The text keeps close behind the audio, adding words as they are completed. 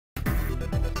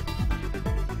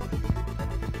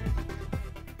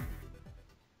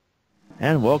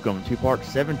And welcome to part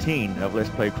 17 of Let's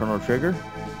Play Chrono Trigger.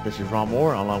 This is Ron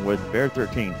Moore along with Baer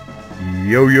 13.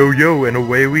 Yo, yo, yo, and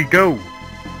away we go!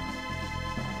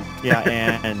 Yeah,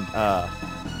 and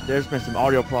there's been some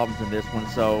audio problems in this one,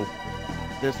 so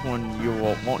this one you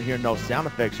won't hear no sound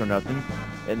effects or nothing.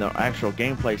 In the actual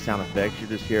gameplay sound effects, you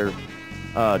just hear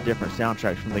different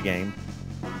soundtracks from the game.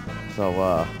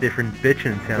 So, different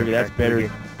bitchin' I figure that's soundtrack.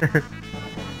 better.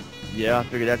 Yeah, I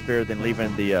figure that's better than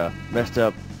leaving the messed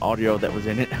up audio that was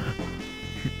in it.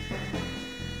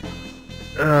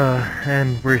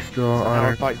 And we're still So on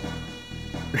our fight.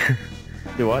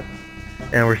 Do what?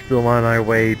 and we're still on our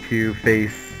way to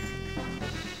face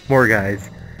more guys.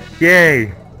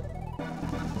 Yay!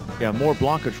 Yeah, more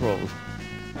Blanca trolls.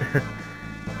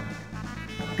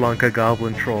 Blanca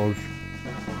Goblin trolls.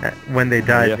 When they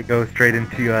die, Yeah. they go straight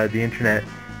into the internet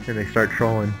and they start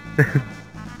trolling.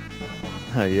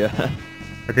 Yeah.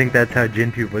 I think that's how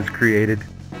GenTube was created.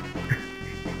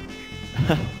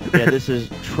 Yeah, this is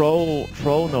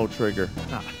Chrono Trigger.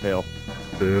 Ah, fail.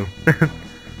 Boo.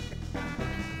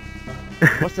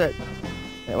 What's that?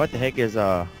 Yeah, what the heck is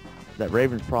that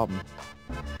Raven's problem?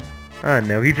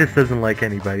 No, he just doesn't like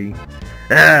anybody.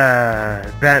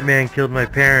 Batman killed my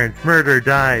parents. Murder,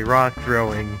 die, rock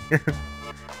throwing.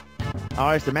 Oh,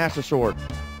 it's the Master Sword.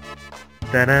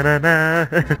 Da-na-na-na.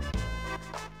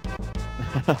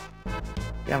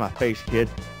 Get out my face, kid.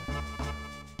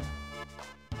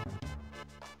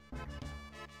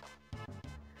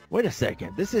 Wait a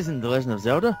second. This isn't The Legend of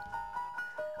Zelda?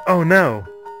 Oh no!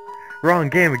 Wrong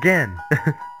game again!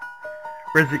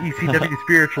 Where's the ECW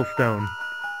Spiritual Stone?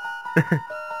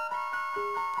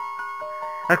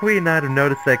 How can we not have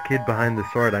noticed that kid behind the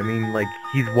sword? I mean, like,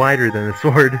 he's wider than the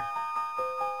sword.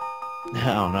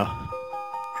 I don't know.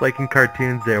 It's like in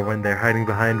cartoons there when they're hiding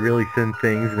behind really thin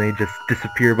things and they just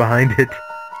disappear behind it.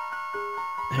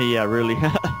 Yeah, really.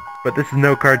 But this is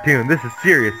no cartoon. This is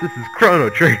serious. This is Chrono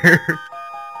Trigger.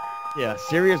 Yeah,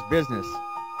 serious business.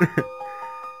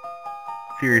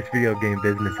 Serious video game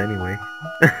business anyway.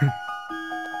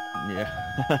 Yeah.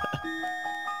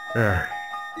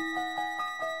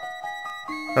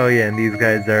 Oh yeah, and these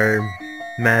guys are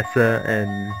Masa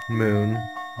and Moon.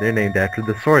 They're named after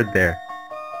the sword there.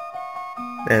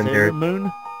 And Sailor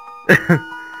Moon?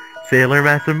 Sailor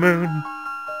MASAMUNE.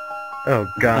 Oh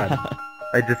god.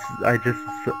 I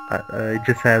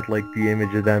just had like the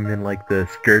image of them in like the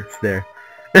skirts there.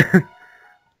 Oh,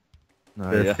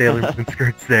 The yeah. Sailor Moon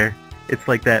skirts there. It's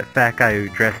like that fat guy who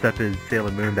dressed up as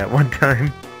Sailor Moon that one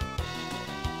time.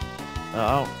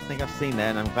 I don't think I've seen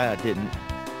that, and I'm glad I didn't.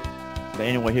 But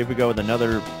anyway, here we go with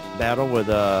another battle with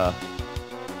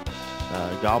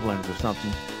goblins or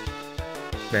something.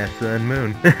 Masa and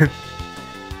Moon.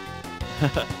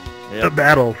 Yep. A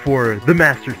battle for the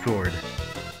Master Sword.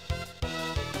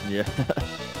 Yeah.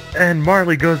 And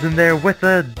Marley goes in there with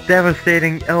a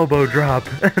devastating elbow drop.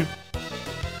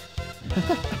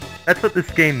 That's what this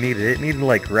game needed. It needed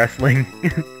like wrestling.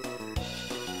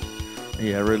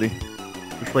 Yeah, really.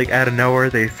 It's like out of nowhere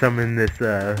they summon this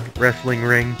wrestling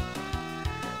ring,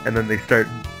 and then they start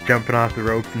jumping off the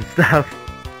ropes and stuff.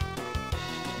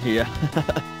 Yeah.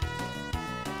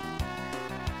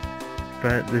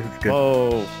 But this is good.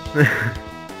 Whoa.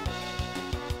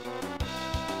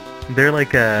 They're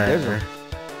like There's a-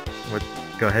 what?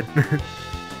 Go ahead.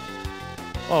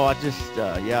 Oh, I just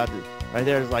yeah, right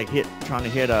there is like trying to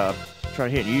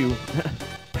hit you.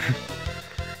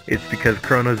 It's because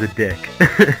Chrono's a dick.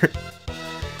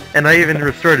 And I even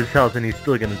restored his health and he's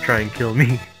still gonna try and kill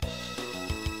me.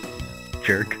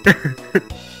 Jerk.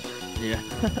 Yeah.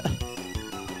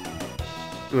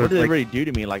 Well, What did it's it like, really do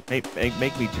to me? Like make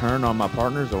me turn on my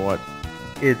partners or what?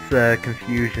 it's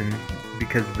confusion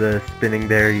because the spinning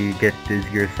there you get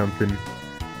dizzy or something.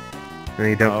 And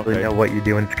you don't really Okay. know what you're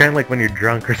doing. It's kind of like when you're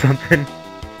drunk or something.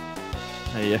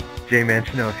 Yeah. J-Man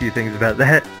should know a few things about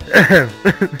that.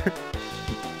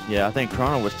 Yeah, I think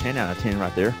Chrono was 10 out of 10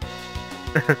 right there.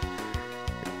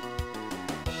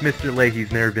 Mr.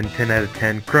 Leahy's never been 10 out of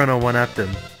 10. Chrono one-upped him.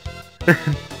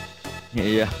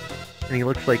 Yeah. And he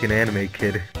looks like an anime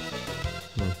kid.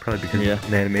 Well, probably because Yeah. he's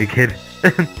an anime kid.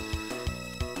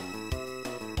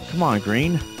 Come on,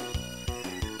 Green.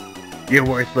 You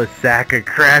worthless sack of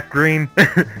crap, Green.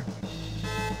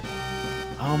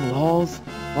 Lols.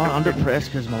 Well, I'm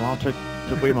depressed because my mom took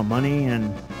away my money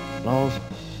and lols.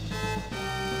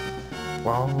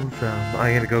 Walls,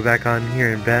 I gotta go back on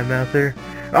here and badmouth her.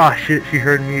 Oh shit, she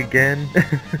heard me again.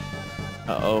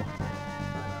 Uh-oh.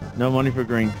 No money for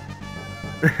Green.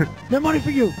 No money for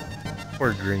you.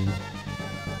 Poor Green.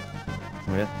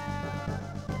 Well,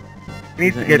 He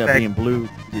needs to end get up back. being blue.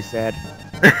 He's sad.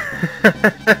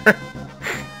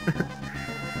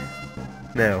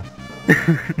 No.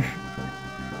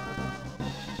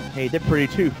 Hey, they're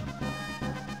pretty too.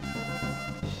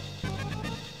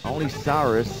 Only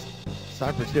Cypress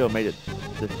Hill made it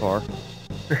this far.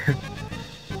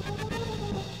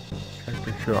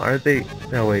 Cypress Hill, aren't they?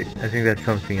 No, wait, I think that's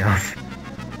something else.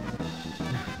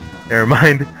 Never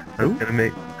mind. I was gonna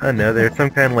make. I don't know. There's some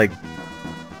kind of like,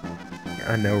 I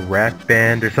don't know, rap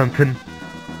band or something.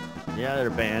 Yeah, they're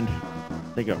a band.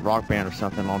 I think a rock band or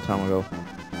something a long time ago.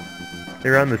 They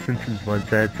were on The Simpsons once.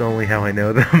 That's only how I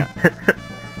know them.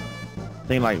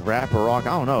 Thing like rap or rock,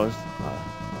 I don't know. It's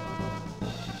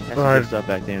had some good stuff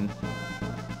back then.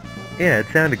 Yeah, it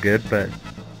sounded good, but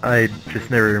I just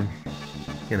never,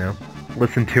 you know,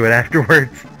 listened to it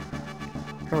afterwards.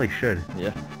 Probably should.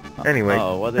 Yeah. Anyway.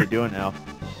 Oh, what are they doing now?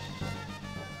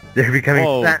 They're becoming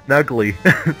fat and ugly.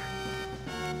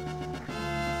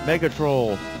 Mega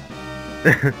Troll.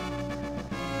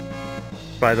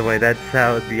 By the way, that's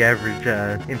how the average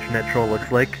internet troll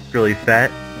looks like. Really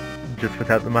fat, just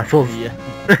without the muscles. Yeah.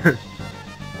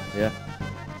 Yeah.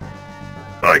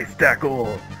 Ice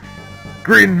Tackle!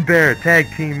 Green Bear tag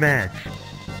team match.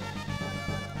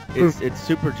 It's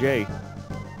Super J.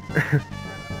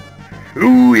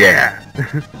 Ooh yeah!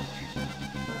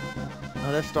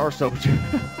 Oh, that's Star Soldier.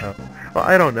 Oh. Well,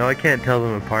 I don't know. I can't tell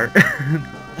them apart. I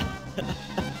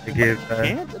give.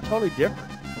 Can't? They're totally different.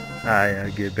 I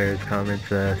give Baer's comments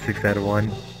 6 out of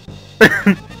 1.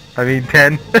 I mean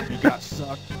 10. You got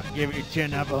sucked. I give you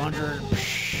 10 out of 100.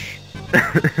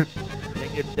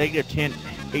 They get 10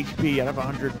 HP out of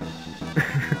 100.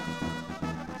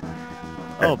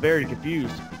 Oh, Baer's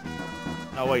confused.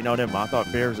 Oh wait, no, never mind. I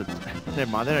thought Baer's a... Never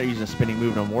mind, they're not using a spinning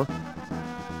move no more.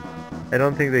 I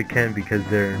don't think they can because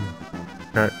they're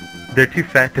not... They're too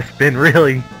fat to spin,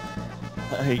 really.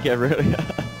 Yeah, really?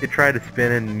 You try to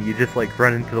spin and you just like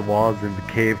run into the walls and the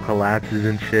cave collapses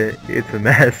and shit. It's a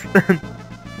mess.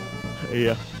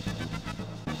 Yeah.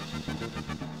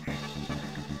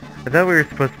 I thought we were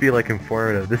supposed to be like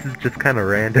informative. This is just kind of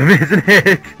random, isn't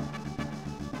it?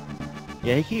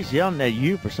 Yeah, he keeps yelling at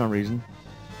you for some reason.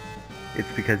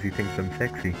 It's because he thinks I'm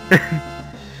sexy.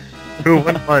 Who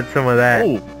wouldn't want some of that?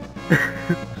 Oh.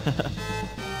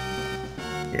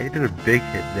 Yeah, he did a big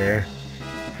hit there.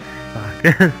 Fuck.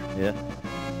 Yeah.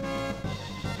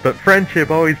 But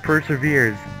friendship always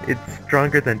perseveres. It's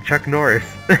stronger than Chuck Norris.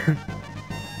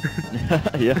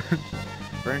 Yeah.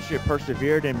 Friendship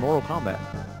persevered in Mortal Kombat.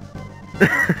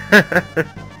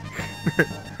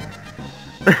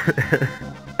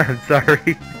 I'm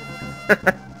sorry.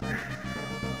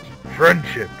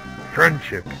 Friendship.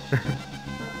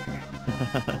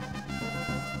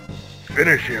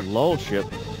 Finish him Lol ship.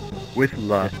 with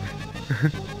love.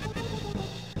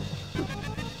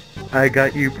 I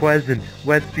got you present.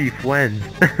 Wet beef wins.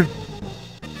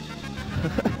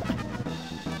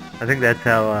 I think that's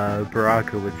how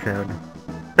Baraka would sound.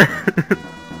 I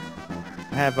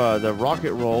have the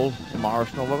rocket roll in my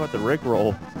arsenal. What about the Rick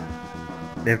roll?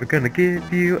 Never gonna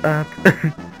give you up.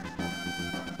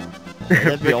 Yeah,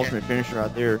 that'd be the ultimate finisher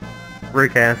right there.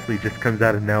 Rick Astley just comes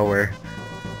out of nowhere.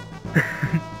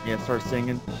 Yeah, start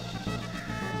singing.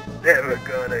 Never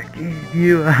gonna give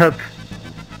you up.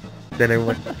 Then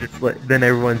everyone's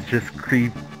just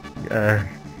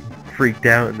freaked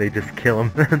out and they just kill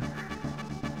him.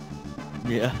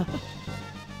 Yeah.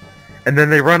 And then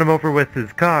they run him over with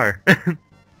his car.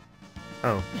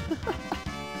 Oh.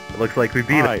 It looks like we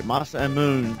beat him. Alright,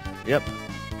 MASAMUNE. Yep.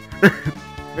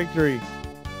 Victory.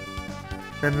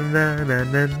 Na, na, na,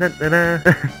 na, na, na, na.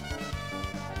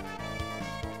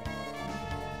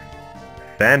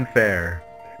 Fanfare.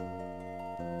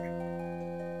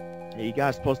 Yeah, you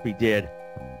guys supposed to be dead.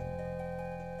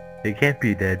 They can't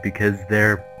be dead because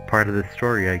they're part of the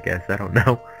story, I guess. I don't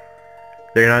know.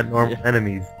 They're not normal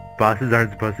enemies. Bosses aren't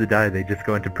supposed to die. They just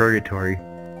go into purgatory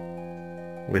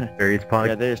with various pogs.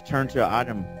 Yeah, they just turn to an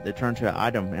item. They turn to an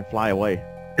item and fly away.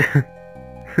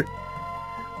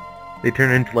 They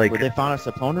turn into like... Would they find us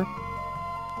a poner?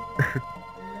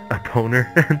 A poner?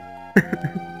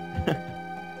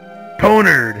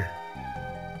 Ponered!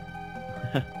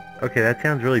 Okay, that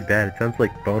sounds really bad. It sounds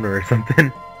like boner or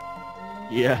something.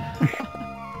 Yeah.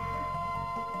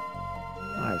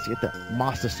 Alright, let's get the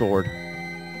Masa sword.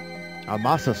 A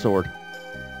Masa sword.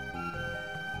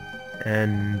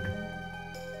 And...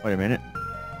 Wait a minute.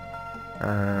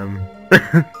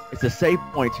 It's a save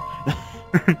point.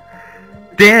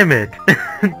 Damn it!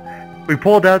 We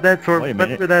pulled out that sword, Wait a went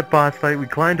minute. for that boss fight, we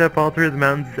climbed up all through the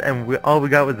mountains, and all we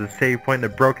got was a save point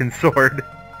and a broken sword.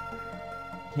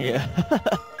 Yeah.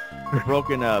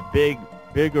 Broken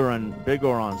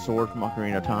Bigoron sword from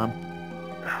Ocarina of Time.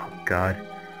 Oh god.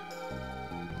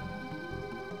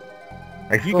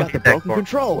 I You still got the hate that broken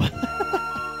control.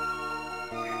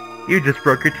 You just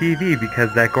broke your TV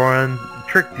because that Goron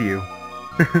tricked you.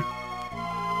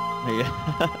 Yeah.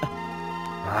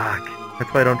 Fuck.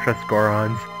 That's why I don't trust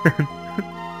Gorons.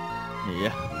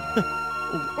 Yeah.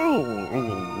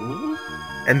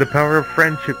 And the power of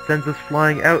friendship sends us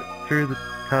flying out through the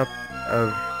top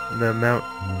of the mountain.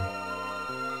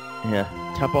 Yeah.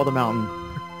 Top of the mountain.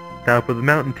 Top of the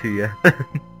mountain to ya.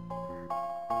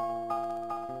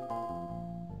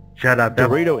 Shut up.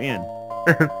 Dorito Inn.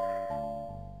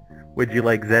 Would you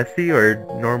like zesty or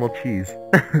normal cheese?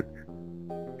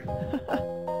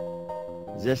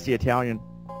 Zesty Italian.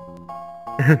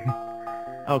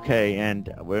 Okay,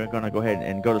 and we're going to go ahead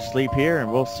and go to sleep here,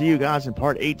 and we'll see you guys in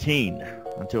part 18.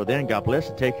 Until then, God bless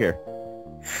and take care.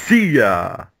 See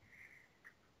ya!